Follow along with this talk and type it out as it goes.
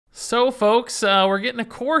So folks, we're getting a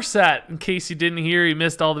core set. In case you didn't hear, you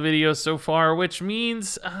missed all the videos so far, which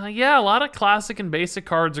means, yeah, a lot of classic and basic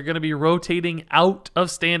cards are going to be rotating out of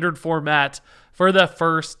standard format for the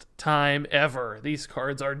first time ever. These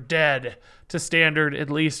cards are dead to standard, at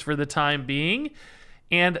least for the time being.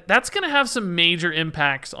 And that's going to have some major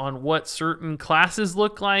impacts on what certain classes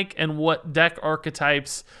look like and what deck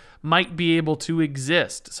archetypes might be able to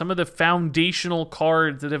exist. Some of the foundational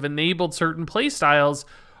cards that have enabled certain playstyles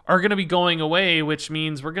are going to be going away, which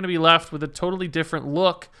means we're going to be left with a totally different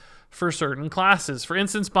look for certain classes. For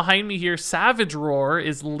instance, behind me here, Savage Roar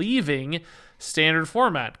is leaving standard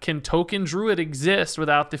format. Can Token Druid exist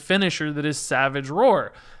without the finisher that is Savage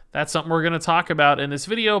Roar? That's something we're going to talk about in this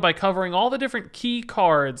video by covering all the different key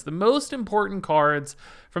cards, the most important cards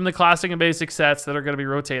from the classic and basic sets that are going to be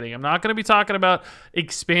rotating. I'm not going to be talking about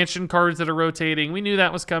expansion cards that are rotating. We knew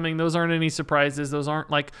that was coming. Those aren't any surprises. Those aren't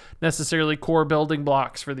like necessarily core building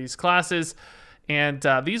blocks for these classes. And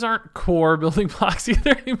these aren't core building blocks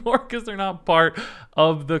either anymore because they're not part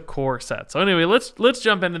of the core set. So anyway, let's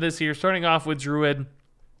jump into this here, starting off with Druid.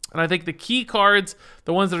 And I think the key cards,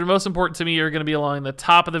 the ones that are most important to me, are going to be along the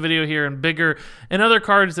top of the video here and bigger. And other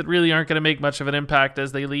cards that really aren't going to make much of an impact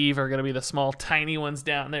as they leave are going to be the small, tiny ones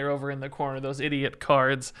down there over in the corner, those idiot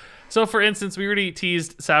cards. So for instance, we already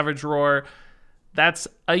teased Savage Roar. That's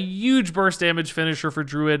a huge burst damage finisher for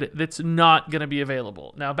Druid that's not going to be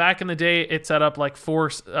available. Now, back in the day, it set up like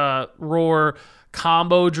Force Roar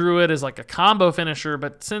combo Druid as like a combo finisher,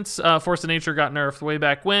 but since Force of Nature got nerfed way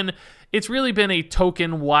back when, it's really been a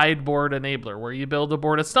token wide board enabler where you build a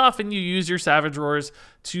board of stuff and you use your Savage Roars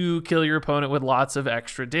to kill your opponent with lots of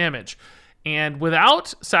extra damage. And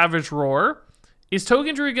without Savage Roar, is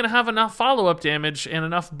Token Druid going to have enough follow-up damage and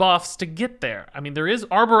enough buffs to get there? I mean, there is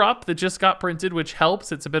Arbor Up that just got printed, which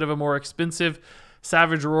helps. It's a bit of a more expensive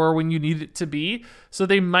Savage Roar when you need it to be, so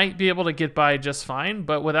they might be able to get by just fine.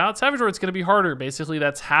 But without Savage Roar, it's going to be harder. Basically,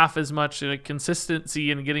 that's half as much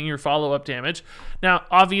consistency in getting your follow-up damage. Now,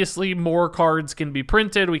 obviously, more cards can be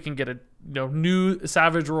printed. We can get a new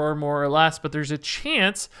Savage Roar more or less, but there's a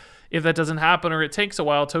chance if that doesn't happen or it takes a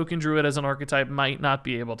while, Token Druid as an archetype might not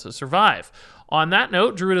be able to survive. On that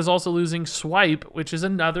note, Druid is also losing Swipe, which is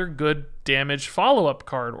another good damage follow-up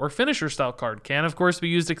card or finisher style card. Can, of course, be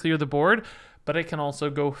used to clear the board, but it can also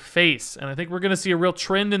go face. And I think we're going to see a real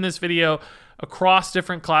trend in this video across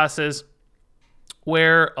different classes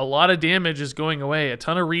where a lot of damage is going away. A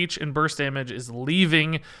ton of reach and burst damage is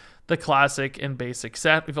leaving the classic and basic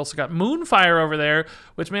set. We've also got Moonfire over there,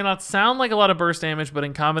 which may not sound like a lot of burst damage, but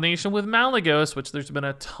in combination with Malygos, which there's been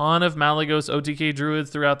a ton of Malygos OTK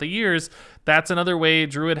Druids throughout the years, that's another way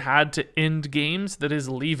Druid had to end games that is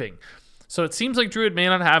leaving. So it seems like Druid may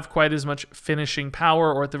not have quite as much finishing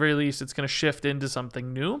power, or at the very least, it's going to shift into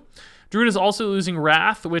something new. Druid is also losing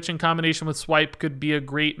Wrath, which in combination with Swipe could be a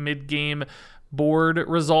great mid-game board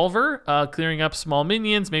resolver, clearing up small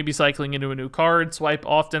minions, maybe cycling into a new card. Swipe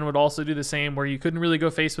often would also do the same, where you couldn't really go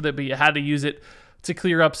face with it, but you had to use it to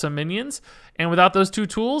clear up some minions. And without those two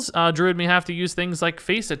tools, Druid may have to use things like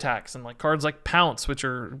face attacks and like cards like Pounce, which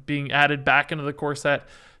are being added back into the core set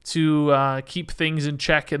to keep things in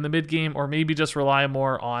check in the mid game, or maybe just rely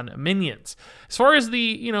more on minions. As far as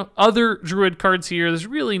the other Druid cards here, there's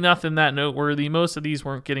really nothing that noteworthy. Most of these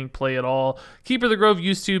weren't getting play at all. Keeper of the Grove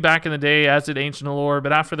used to back in the day, as did Ancient Allure,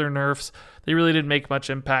 but after their nerfs, they really didn't make much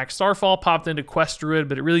impact. Starfall popped into Quest Druid,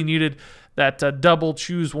 but it really needed that double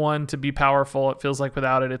choose one to be powerful. It feels like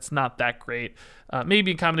without it, it's not that great. Maybe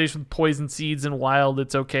in combination with Poison Seeds and Wild,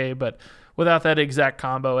 it's okay, but without that exact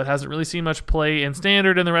combo, it hasn't really seen much play in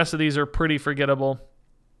Standard, and the rest of these are pretty forgettable.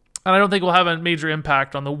 And I don't think we'll have a major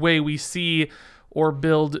impact on the way we see or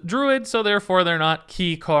build Druid, so therefore they're not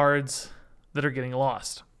key cards that are getting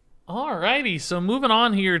lost. Alrighty, so moving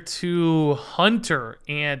on here to Hunter,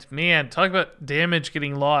 and man, talk about damage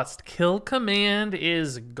getting lost. Kill Command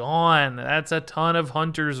is gone. That's a ton of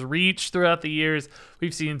Hunter's reach throughout the years.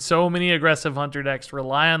 We've seen so many aggressive Hunter decks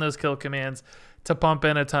rely on those Kill Commands to pump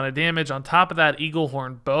in a ton of damage. On top of that,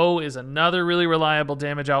 Eaglehorn Bow is another really reliable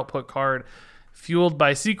damage output card, fueled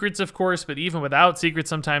by secrets, of course, but even without secrets,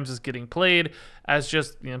 sometimes is getting played as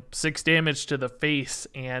just 6 damage to the face,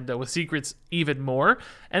 and with secrets, even more.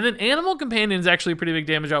 And then Animal Companion is actually a pretty big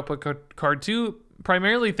damage output card too,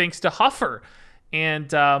 primarily thanks to Huffer.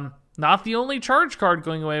 And not the only charge card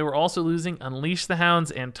going away. We're also losing Unleash the Hounds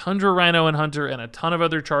and Tundra Rhino and Hunter, and a ton of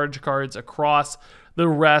other charge cards across the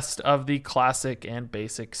rest of the classic and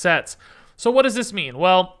basic sets. So what does this mean?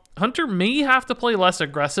 Well, Hunter may have to play less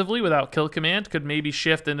aggressively without Kill Command, could maybe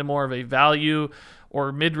shift into more of a value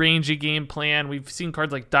or mid-rangey game plan. We've seen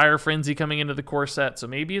cards like Dire Frenzy coming into the core set, so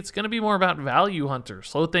maybe it's going to be more about value Hunter.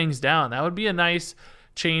 Slow things down. That would be a nice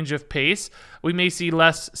change of pace. We may see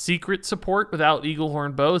less secret support without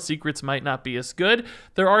Eaglehorn Bow. Secrets might not be as good.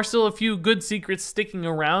 There are still a few good secrets sticking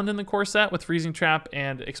around in the core set, with Freezing Trap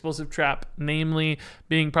and Explosive Trap, namely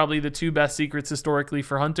being probably the two best secrets historically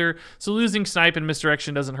for Hunter. So losing Snipe and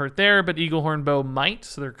Misdirection doesn't hurt there, but Eaglehorn Bow might,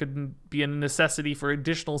 so there could be a necessity for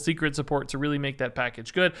additional secret support to really make that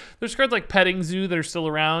package good. There's cards like Petting Zoo that are still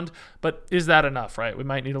around, but is that enough, right? We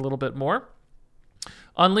might need a little bit more.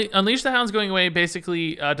 Unleash the Hounds going away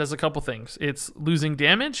basically does a couple things. It's losing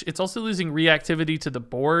damage. It's also losing reactivity to the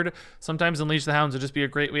board. Sometimes Unleash the Hounds would just be a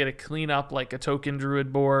great way to clean up like a token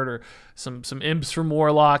druid board or some imps from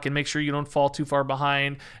Warlock and make sure you don't fall too far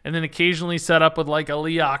behind. And then occasionally set up with like a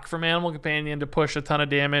Leok from Animal Companion to push a ton of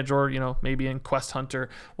damage, or, you know, maybe in Quest Hunter,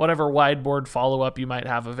 whatever wide board follow-up you might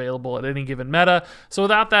have available at any given meta. So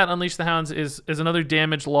without that, Unleash the Hounds is another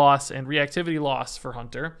damage loss and reactivity loss for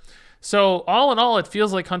Hunter. So all in all, it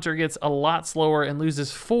feels like Hunter gets a lot slower and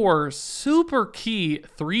loses 4 super key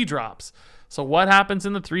 3-drops. So what happens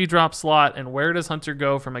in the 3-drop slot, and where does Hunter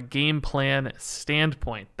go from a game plan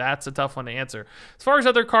standpoint? That's a tough one to answer. As far as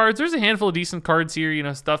other cards, there's a handful of decent cards here, you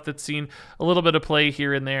know, stuff that's seen a little bit of play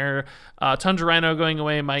here and there. Tundra Rhino going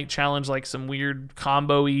away might challenge like some weird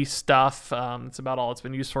combo-y stuff. It's about all it's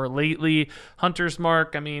been used for lately. Hunter's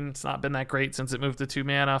Mark, I mean, it's not been that great since it moved to 2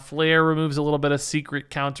 mana. Flare removes a little bit of secret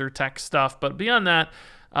counter tech stuff, but beyond that,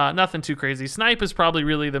 nothing too crazy. Snipe is probably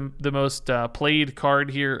really the most played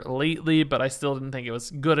card here lately, but I still didn't think it was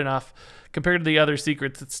good enough compared to the other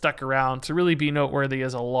secrets that stuck around to really be noteworthy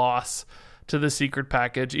as a loss to the secret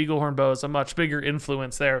package. Eaglehorn Bow is a much bigger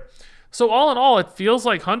influence there. So all in all, it feels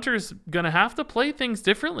like Hunter's going to have to play things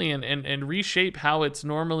differently and reshape how it's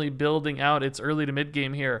normally building out its early to mid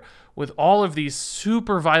game here, with all of these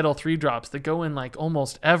super vital 3-drops that go in like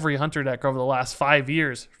almost every Hunter deck over the last 5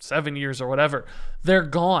 years, 7 years or whatever. They're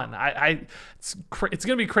gone. It's going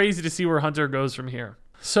to be crazy to see where Hunter goes from here.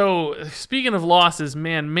 So speaking of losses,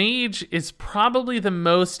 man, Mage is probably the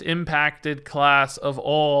most impacted class of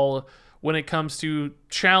all when it comes to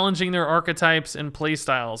challenging their archetypes and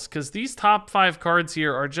playstyles, because these top 5 cards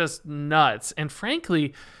here are just nuts. And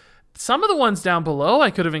frankly, some of the ones down below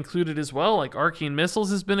I could have included as well, like Arcane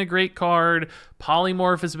Missiles has been a great card,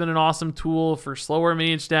 Polymorph has been an awesome tool for slower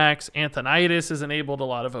mage decks, Anthonitis has enabled a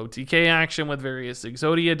lot of OTK action with various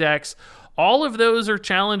Exodia decks. All of those are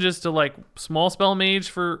challenges to like Small Spell Mage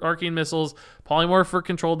for Arcane Missiles, Polymorph for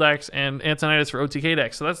control decks, and Antonitis for OTK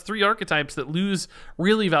decks. So that's 3 archetypes that lose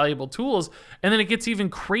really valuable tools. And then it gets even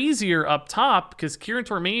crazier up top because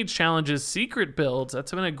Kirin Mage challenges secret builds.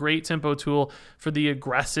 That's been a great tempo tool for the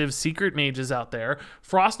aggressive secret mages out there.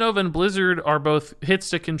 Frost Nova and Blizzard are both hits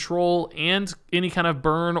to control and any kind of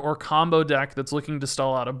burn or combo deck that's looking to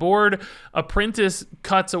stall out a board. Apprentice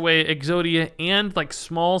cuts away Exodia and like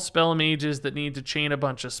small spell mages that need to chain a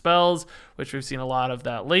bunch of spells, which we've seen a lot of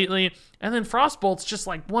that lately. And then Frostbolt's just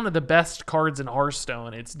like one of the best cards in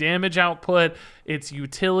Hearthstone. It's damage output, it's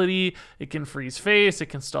utility, it can freeze face, it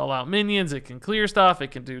can stall out minions, it can clear stuff,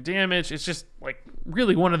 it can do damage. It's just like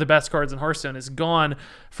really one of the best cards in Hearthstone is gone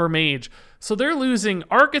for Mage. So they're losing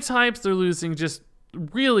archetypes, they're losing just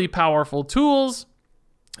really powerful tools,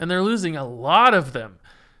 and they're losing a lot of them.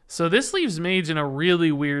 So this leaves Mage in a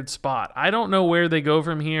really weird spot. I don't know where they go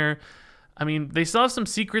from here. I mean, they still have some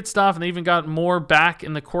secret stuff, and they even got more back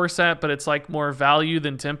in the core set, but it's like more value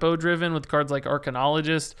than tempo driven with cards like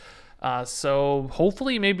Arcanologist. So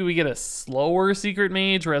hopefully maybe we get a slower secret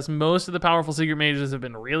mage, whereas most of the powerful secret mages have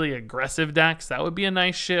been really aggressive decks. That would be a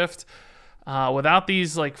nice shift. Without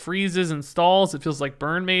these like freezes and stalls, it feels like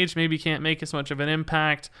Burn Mage maybe can't make as much of an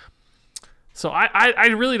impact. So I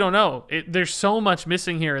really don't know. There's so much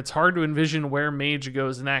missing here. It's hard to envision where Mage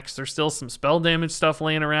goes next. There's still some spell damage stuff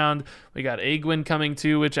laying around. We got Aegwynn coming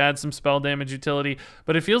too, which adds some spell damage utility.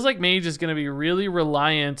 But it feels like Mage is going to be really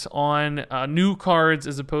reliant on new cards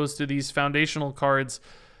as opposed to these foundational cards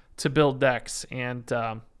to build decks. And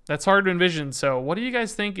that's hard to envision. So what do you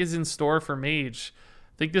guys think is in store for Mage?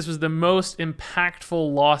 I think this was the most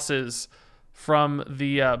impactful losses from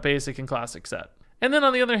the basic and classic set. And then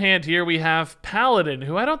on the other hand here, we have Paladin,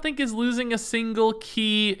 who I don't think is losing a single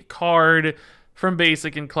key card from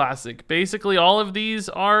Basic and Classic. Basically, all of these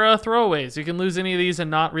are throwaways. You can lose any of these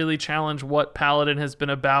and not really challenge what Paladin has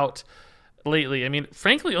been about lately. I mean,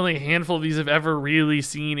 frankly, only a handful of these have ever really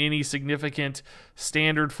seen any significant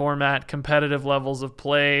standard format competitive levels of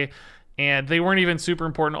play, and they weren't even super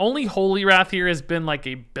important. Only Holy Wrath here has been like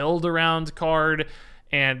a build-around card,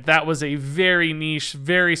 And that was a very niche,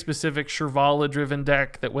 very specific Shirvala-driven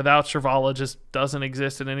deck that without Shirvala just doesn't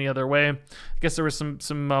exist in any other way. I guess there was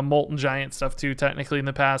some Molten Giant stuff too, technically, in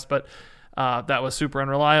the past, but that was super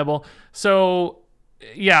unreliable. So,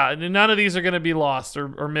 yeah, none of these are going to be lost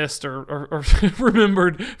or missed or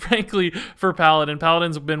remembered, frankly, for Paladin.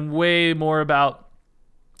 Paladin's been way more about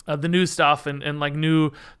the new stuff and like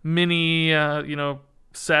new mini,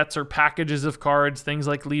 sets or packages of cards, things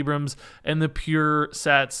like Librams and the pure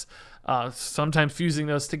sets, sometimes fusing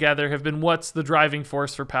those together, have been what's the driving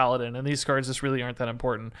force for Paladin, and these cards just really aren't that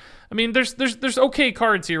important. I mean, there's okay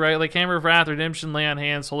cards here, right? Like Hammer of Wrath, Redemption, Lay on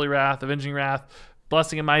Hands, Holy Wrath, Avenging Wrath,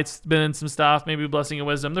 Blessing of Might's been in some stuff, maybe Blessing of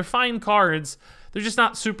Wisdom. They're fine cards. They're just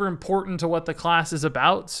not super important to what the class is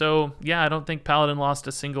about. So, yeah, I don't think Paladin lost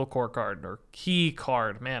a single core card or key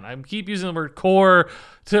card. Man, I keep using the word core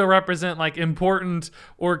to represent like important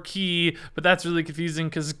or key, but that's really confusing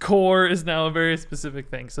because core is now a very specific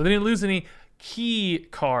thing. So they didn't lose any key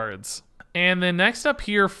cards. And then next up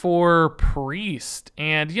here for Priest.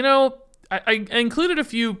 And, I included a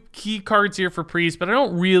few key cards here for Priest, but I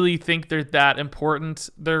don't really think they're that important.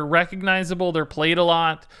 They're recognizable. They're played a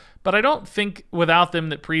lot. But I don't think without them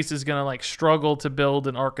that Priest is going to like struggle to build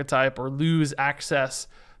an archetype or lose access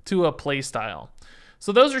to a playstyle.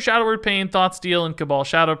 So those are Shadow Word Pain, Thoughtsteal, and Cabal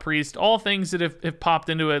Shadow Priest, all things that have popped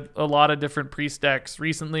into a lot of different Priest decks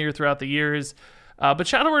recently or throughout the years. But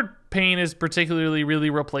Shadow Word Pain is particularly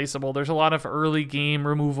really replaceable. There's a lot of early game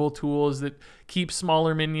removal tools that keep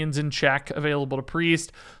smaller minions in check available to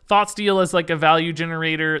Priest. Thoughtsteal is like a value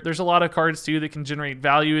generator. There's a lot of cards too that can generate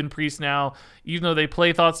value in Priest now. Even though they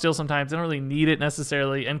play Thoughtsteal sometimes, they don't really need it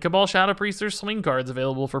necessarily. And Cabal Shadow Priest, there's swing cards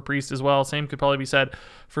available for Priest as well. Same could probably be said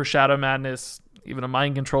for Shadow Madness, even a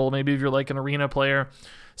Mind Control, maybe if you're like an arena player.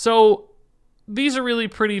 So these are really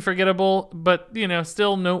pretty forgettable, but,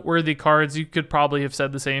 still noteworthy cards. You could probably have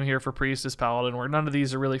said the same here for Priest as Paladin, where none of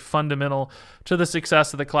these are really fundamental to the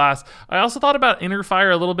success of the class. I also thought about Inner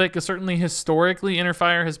Fire a little bit, because certainly historically, Inner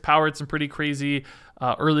Fire has powered some pretty crazy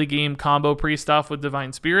early game combo Priest stuff with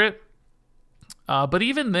Divine Spirit. But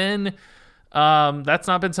even then, that's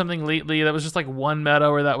not been something lately. That was just like one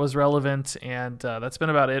meta where that was relevant, and that's been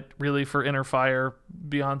about it really for Inner Fire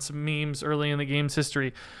beyond some memes early in the game's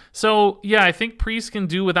history. So yeah, I think Priest can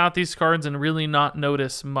do without these cards and really not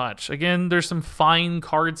notice much. Again, there's some fine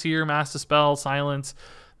cards here: Mass Dispel, Silence,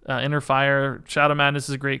 Inner Fire, Shadow Madness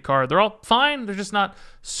is a great card. They're all fine. They're just not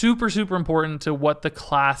super important to what the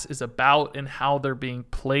class is about and how they're being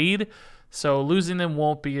played. So losing them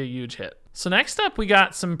won't be a huge hit. So next up, we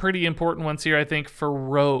got some pretty important ones here, I think, for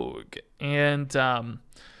Rogue. And,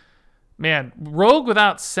 man, Rogue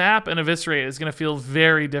without Sap and Eviscerate is going to feel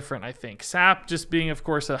very different, I think. Sap just being, of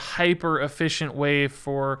course, a hyper-efficient way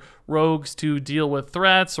for Rogues to deal with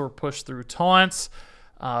threats or push through taunts.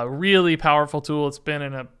 Really powerful tool. It's been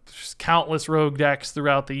in countless Rogue decks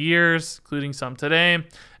throughout the years, including some today.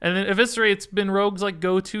 And then Eviscerate's been Rogue's like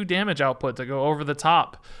go-to damage output to go over the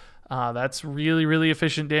top. That's really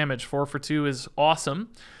efficient damage. 4 for 2 is awesome.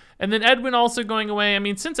 And then Edwin also going away. I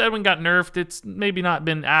mean, since Edwin got nerfed, it's maybe not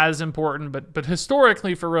been as important, but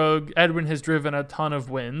historically for Rogue, Edwin has driven a ton of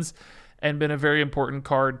wins and been a very important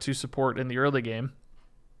card to support in the early game,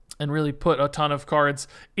 and really put a ton of cards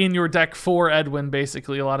in your deck for Edwin,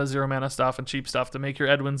 basically. A lot of 0 mana stuff and cheap stuff to make your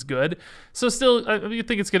Edwins good. So still, I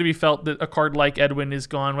think it's going to be felt that a card like Edwin is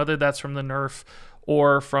gone, whether that's from the nerf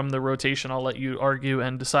or from the rotation. I'll let you argue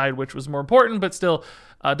and decide which was more important, but still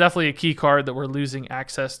definitely a key card that we're losing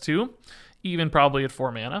access to, even probably at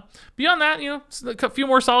 4 mana. Beyond that, a few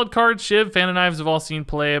more solid cards. Shiv, Fan of Knives have all seen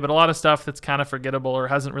play, but a lot of stuff that's kind of forgettable or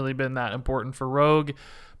hasn't really been that important for Rogue.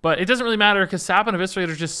 But it doesn't really matter because Sap and Eviscerate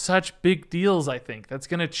are just such big deals, I think. That's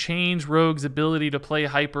going to change Rogue's ability to play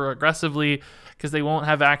hyper aggressively because they won't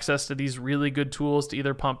have access to these really good tools to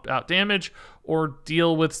either pump out damage or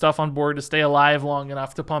deal with stuff on board to stay alive long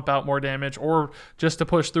enough to pump out more damage, or just to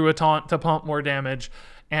push through a taunt to pump more damage.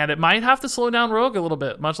 And it might have to slow down Rogue a little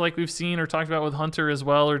bit, much like we've seen or talked about with Hunter as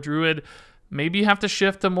well, or Druid. Maybe you have to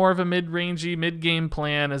shift to more of a mid-rangey, mid-game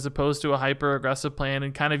plan as opposed to a hyper-aggressive plan,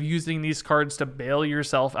 and kind of using these cards to bail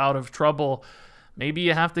yourself out of trouble. Maybe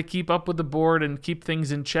you have to keep up with the board and keep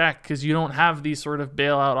things in check because you don't have these sort of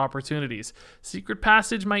bailout opportunities. Secret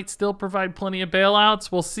Passage might still provide plenty of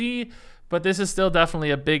bailouts. We'll see, but this is still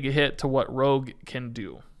definitely a big hit to what Rogue can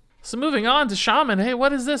do. So moving on to Shaman. Hey,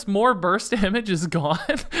 what is this? More burst damage is gone?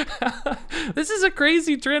 This is a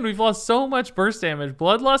crazy trend. We've lost so much burst damage.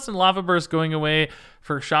 Bloodlust and Lava Burst going away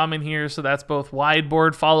for Shaman here. So that's both wide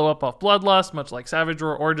board follow-up off Bloodlust, much like Savage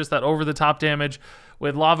Roar, or just that over-the-top damage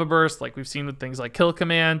with Lava Burst, like we've seen with things like Kill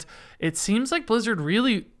Command. It seems like Blizzard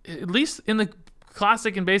really, at least in the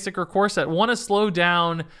Classic and Basic or Core set want to slow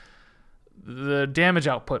down the damage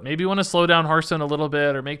output. Maybe you want to slow down Hearthstone a little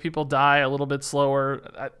bit or make people die a little bit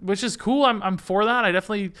slower, which is cool. I'm for that. I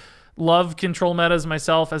definitely love control metas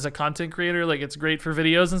myself as a content creator. Like, it's great for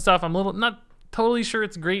videos and stuff. I'm not totally sure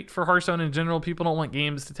it's great for Hearthstone in general. People don't want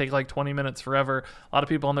games to take like 20 minutes forever. A lot of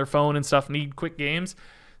people on their phone and stuff need quick games.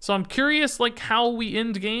 So I'm curious like how we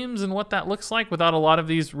end games and what that looks like without a lot of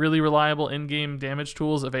these really reliable in-game damage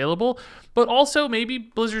tools available. But also maybe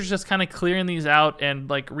Blizzard's just kind of clearing these out and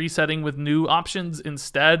like resetting with new options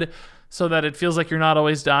instead, so that it feels like you're not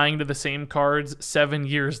always dying to the same cards 7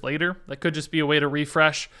 years later. That could just be a way to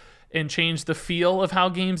refresh and change the feel of how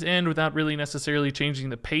games end without really necessarily changing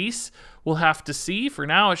the pace. We'll have to see. For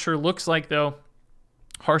now, it sure looks like, though,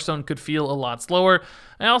 Hearthstone could feel a lot slower.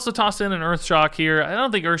 I also tossed in an Earthshock here. I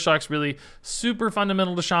don't think Earthshock's really super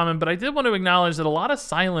fundamental to Shaman, but I did want to acknowledge that a lot of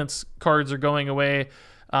Silence cards are going away.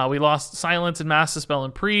 We lost Silence and Mass Dispel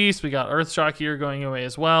and Priest. We got Earthshock here going away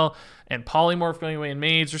as well, and Polymorph going away in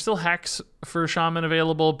Mage. There's still Hex for Shaman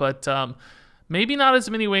available, but maybe not as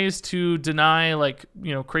many ways to deny like,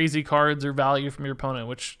 you know, crazy cards or value from your opponent,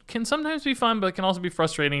 which can sometimes be fun, but can also be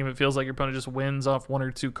frustrating if it feels like your opponent just wins off 1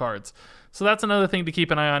 or 2 cards. So that's another thing to keep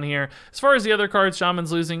an eye on here. As far as the other cards,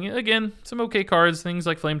 Shaman's losing, again, some okay cards. Things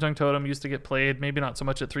like Flametongue Totem used to get played, maybe not so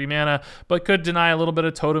much at 3 mana, but could deny a little bit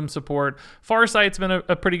of totem support. Farsight's been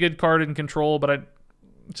a pretty good card in control, but I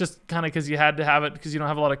just kind of because you had to have it because you don't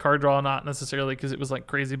have a lot of card draw, not necessarily because it was like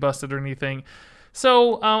crazy busted or anything.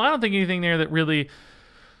 So I don't think anything there that really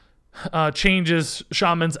changes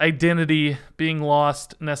Shaman's identity being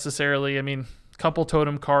lost necessarily. I mean, a couple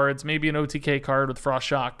totem cards, maybe an OTK card with Frost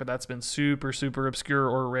Shock, but that's been super, super obscure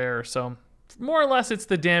or rare. So more or less it's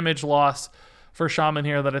the damage loss for Shaman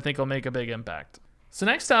here that I think will make a big impact. So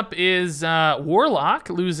next up is Warlock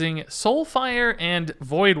losing Soulfire and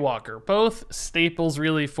Voidwalker, both staples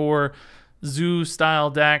really for Zoo-style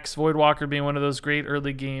decks. Voidwalker being one of those great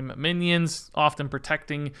early game minions, often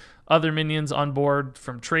protecting other minions on board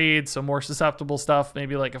from trades, so more susceptible stuff,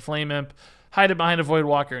 maybe like a Flame Imp. Hide it behind a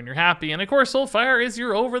Voidwalker and you're happy. And of course, Soulfire is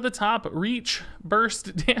your over-the-top reach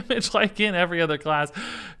burst damage like in every other class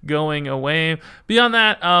going away. Beyond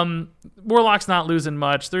that, Warlock's not losing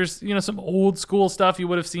much. There's, you know, some old school stuff you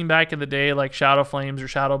would have seen back in the day, like Shadow Flames or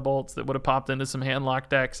Shadow Bolts that would have popped into some handlock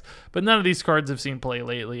decks, but none of these cards have seen play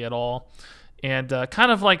lately at all. And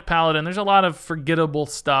kind of like Paladin, there's a lot of forgettable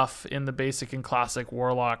stuff in the basic and classic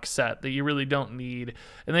Warlock set that you really don't need.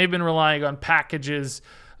 And they've been relying on packages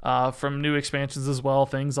from new expansions as well,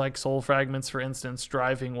 things like Soul Fragments, for instance,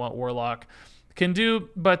 driving what Warlock can do.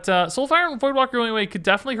 But Soulfire and Voidwalker going away could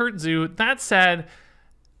definitely hurt Zoo. That said,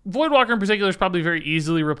 Voidwalker in particular is probably very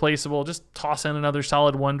easily replaceable. Just toss in another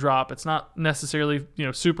solid 1-drop. It's not necessarily, you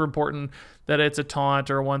know, super important that it's a taunt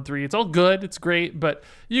or a 1/3. It's all good. It's great, but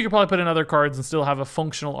you could probably put in other cards and still have a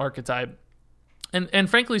functional archetype. And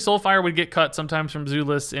frankly, Soulfire would get cut sometimes from Zoo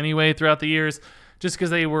lists anyway throughout the years, just because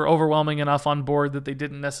they were overwhelming enough on board that they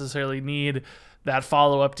didn't necessarily need that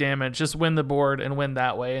follow-up damage. Just win the board and win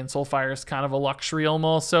that way, and Soulfire is kind of a luxury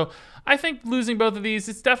almost. So I think losing both of these,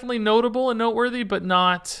 it's definitely notable and noteworthy, but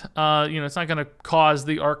not, you know, it's not going to cause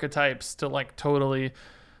the archetypes to like totally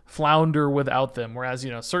flounder without them. Whereas,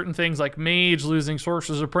 you know, certain things like Mage losing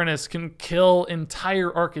Sorcerer's Apprentice can kill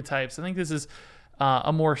entire archetypes. I think this is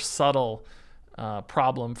a more subtle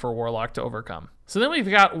problem for Warlock to overcome. So then we've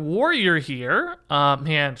got Warrior here.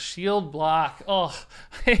 Man, Shield Block. Oh,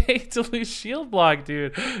 I hate to lose Shield Block,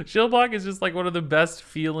 dude. Shield Block is just like one of the best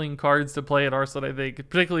feeling cards to play at Hearthstone, I think.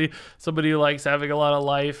 Particularly somebody who likes having a lot of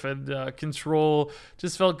life and control.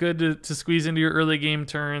 Just felt good to squeeze into your early game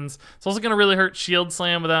turns. It's also going to really hurt Shield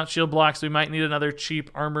Slam without Shield Block, so we might need another cheap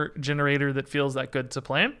armor generator that feels that good to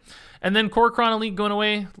play. And then Kor'kron Elite going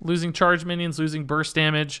away, losing charge minions, losing burst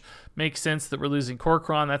damage. Makes sense that we're losing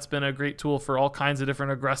Kor'kron. That's been a great tool for all kinds of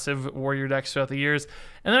different aggressive warrior decks throughout the years.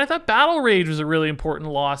 And then I thought Battle Rage was a really important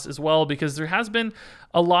loss as well, because there has been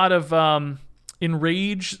a lot of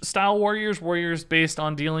enrage style warriors based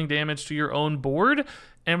on dealing damage to your own board.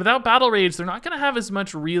 And without Battle Rage, they're not going to have as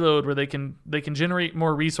much reload where they can generate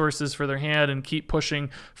more resources for their hand and keep pushing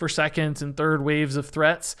for second and third waves of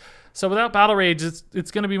threats. So without Battle Rage,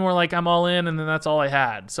 it's going to be more like I'm all in and then that's all I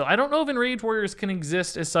had. So I don't know if Enraged Warriors can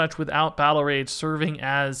exist as such without Battle Rage serving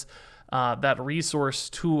as that resource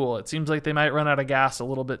tool. It seems like they might run out of gas a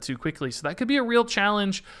little bit too quickly. So that could be a real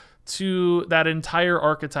challenge to that entire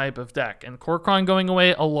archetype of deck. And Kor'kron going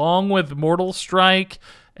away along with Mortal Strike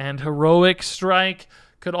and Heroic Strike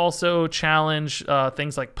could also challenge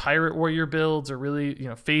things like Pirate Warrior builds or really, you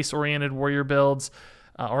know, face-oriented warrior builds.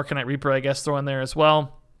 Arcanite Reaper, I guess, throw in there as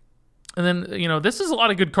well. And then, you know, this is a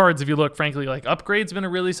lot of good cards if you look, frankly. Like, Upgrade's been a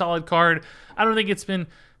really solid card. I don't think it's been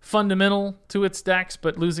fundamental to its decks,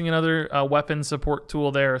 but losing another weapon support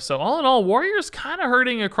tool there. So all in all, Warrior's kind of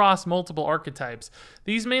hurting across multiple archetypes.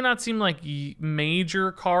 These may not seem like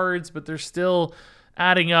major cards, but they're still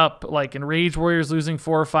adding up. Like Enraged Warriors losing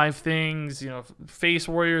 4 or 5 things, you know, Face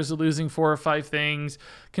Warriors are losing 4 or 5 things.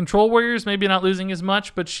 Control Warriors maybe not losing as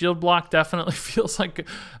much, but Shield Block definitely feels like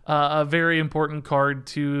a very important card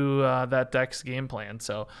to that deck's game plan.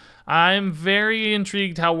 So I'm very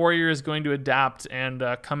intrigued how Warrior is going to adapt and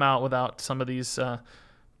come out without some of these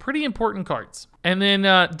pretty important cards. And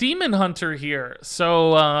then Demon Hunter here.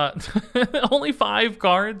 So only 5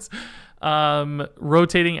 cards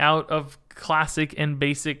rotating out of Classic and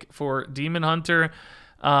Basic for Demon Hunter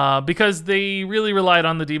because they really relied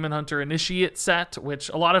on the Demon Hunter Initiate set, which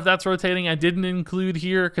a lot of that's rotating. I didn't include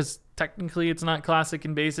here because technically it's not Classic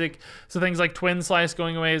and Basic. So things like Twin Slice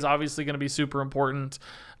going away is obviously going to be super important,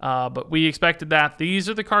 but we expected that. These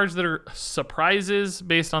are the cards that are surprises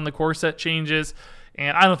based on the core set changes,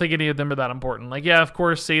 and I don't think any of them are that important. Like, yeah, of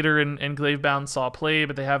course, Satyr and Glavebound saw play,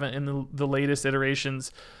 but they haven't in the latest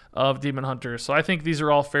iterations of Demon Hunter. So I think these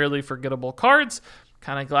are all fairly forgettable cards.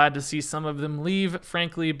 Kind of glad to see some of them leave,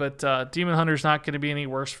 frankly, but Demon Hunter's not going to be any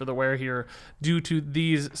worse for the wear here due to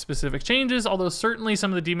these specific changes, although certainly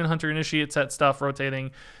some of the Demon Hunter Initiate set stuff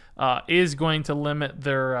rotating is going to limit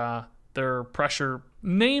their pressure,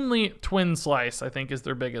 namely Twin Slice, I think, is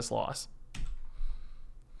their biggest loss.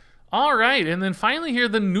 All right, and then finally here,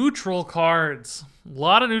 the neutral cards. A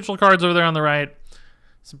lot of neutral cards over there on the right.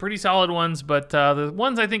 Some pretty solid ones, but the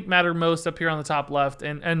ones I think matter most up here on the top left,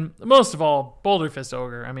 and most of all, Boulder Fist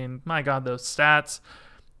Ogre. I mean, my God, those stats,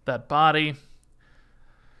 that body.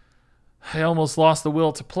 I almost lost the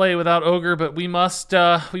will to play without Ogre, but we must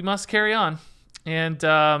carry on. And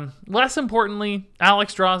less importantly,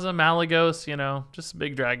 Alexstrasza, Malygos, you know, just a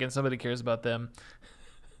big dragon. Somebody cares about them.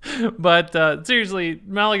 But seriously,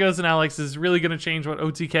 Malygos and Alex is really going to change what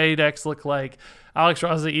OTK decks look like.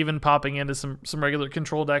 Alexstrasza even popping into some regular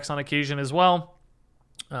control decks on occasion as well,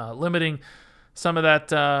 limiting some of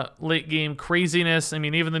that late game craziness. I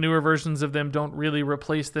mean, even the newer versions of them don't really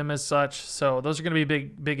replace them as such. So those are going to be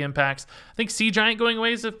big impacts. I think Sea Giant going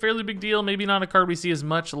away is a fairly big deal. Maybe not a card we see as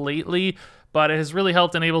much lately, but it has really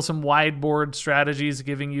helped enable some wide board strategies,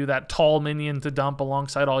 giving you that tall minion to dump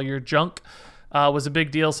alongside all your junk. Was a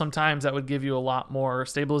big deal. Sometimes that would give you a lot more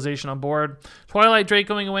stabilization on board. Twilight Drake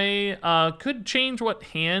going away could change what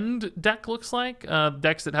hand deck looks like.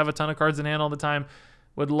 Decks that have a ton of cards in hand all the time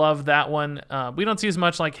would love that one. We don't see as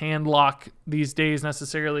much like hand lock these days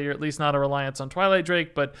necessarily, or at least not a reliance on Twilight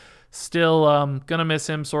Drake, but still gonna miss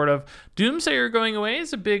him sort of. Doomsayer going away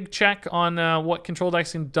is a big check on what control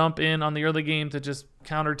decks can dump in on the early game to just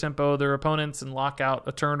counter tempo their opponents and lock out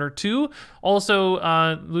a turn or two. Also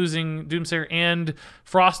losing Doomsayer and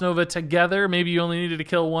Frost Nova together. Maybe you only needed to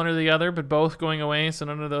kill one or the other, but both going away, so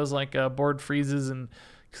none of those like board freezes and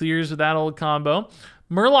clears with that old combo.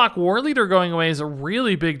 Murloc Warleader going away is a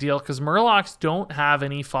really big deal because Murlocs don't have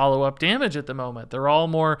any follow-up damage at the moment. They're all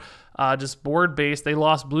more just board-based. They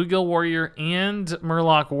lost Bluegill Warrior and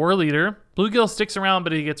Murloc Warleader. Bluegill sticks around,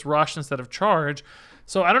 but he gets rushed instead of charge.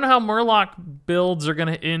 So I don't know how Murloc builds are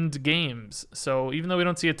going to end games. So even though we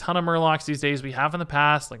don't see a ton of Murlocs these days, we have in the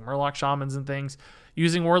past, like Murloc Shamans and things,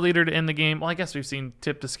 using Warleader to end the game. Well, I guess we've seen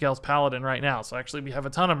Tip to Scales Paladin right now, so actually we have a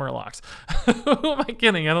ton of Murlocs. Who am I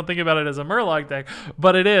kidding? I don't think about it as a Murloc deck,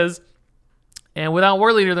 but it is. And without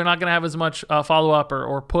Warleader, they're not going to have as much follow-up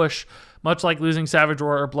or push, much like losing Savage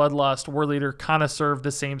Roar or Bloodlust. Warleader kind of served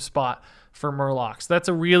the same spot for Murlocs. That's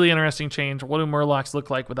a really interesting change. What do Murlocs look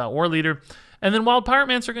like without Warleader? And then Wild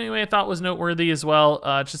Pyromancer going away I thought was noteworthy as well.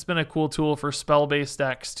 It's just been a cool tool for spell-based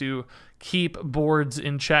decks to keep boards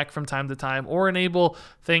in check from time to time or enable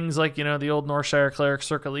things like, you know, the old Northshire Cleric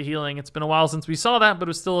Circular Healing. It's been a while since we saw that, but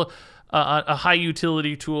it was still a high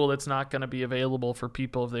utility tool that's not going to be available for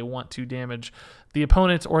people if they want to damage the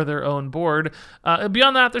opponent or their own board.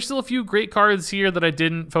 Beyond that, there's still a few great cards here that I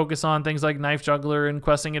didn't focus on. Things like Knife Juggler and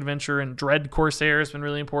Questing Adventure and Dread Corsair has been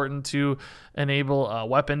really important to enable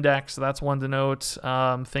weapon decks, so that's one to note.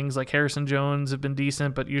 Things like Harrison Jones have been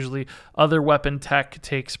decent, but usually other weapon tech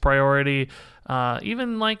takes priority.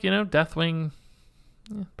 Even like, you know, Deathwing,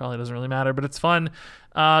 probably doesn't really matter, but it's fun.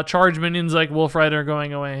 Charge minions like Wolf Rider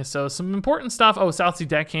going away. So some important stuff. Oh, Southsea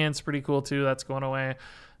Deckhand's pretty cool too. That's going away.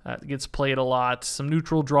 That gets played a lot. Some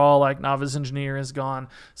neutral draw like Novice Engineer is gone.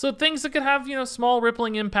 So things that could have, you know, small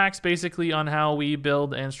rippling impacts basically on how we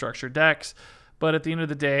build and structure decks. But at the end of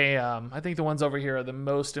the day, I think the ones over here are the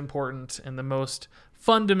most important and the most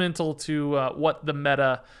fundamental to what the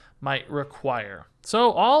meta might require.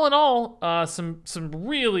 So all in all, some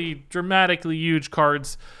really dramatically huge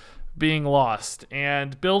cards being lost,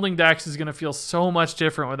 and building decks is going to feel so much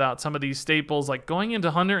different without some of these staples. Like going into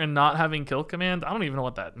Hunter and not having kill command, I don't even know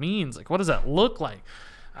what that means. Like, what does that look like?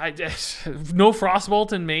 No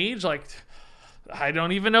Frostbolt and Mage. Like, I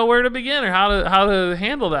don't even know where to begin or how to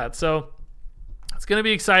handle that. So it's going to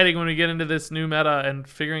be exciting when we get into this new meta and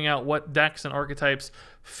figuring out what decks and archetypes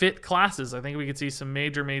fit classes. I think we could see some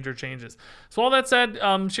major changes. So all that said,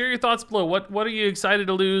 share your thoughts below. What are you excited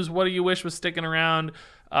to lose? What do you wish was sticking around?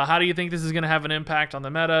 How do you think this is going to have an impact on the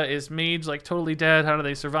meta? Is Mage like totally dead? How do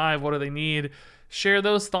they survive? What do they need? Share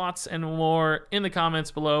those thoughts and more in the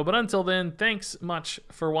comments below. But until then, thanks much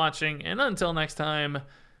for watching. And until next time,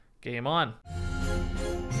 game on.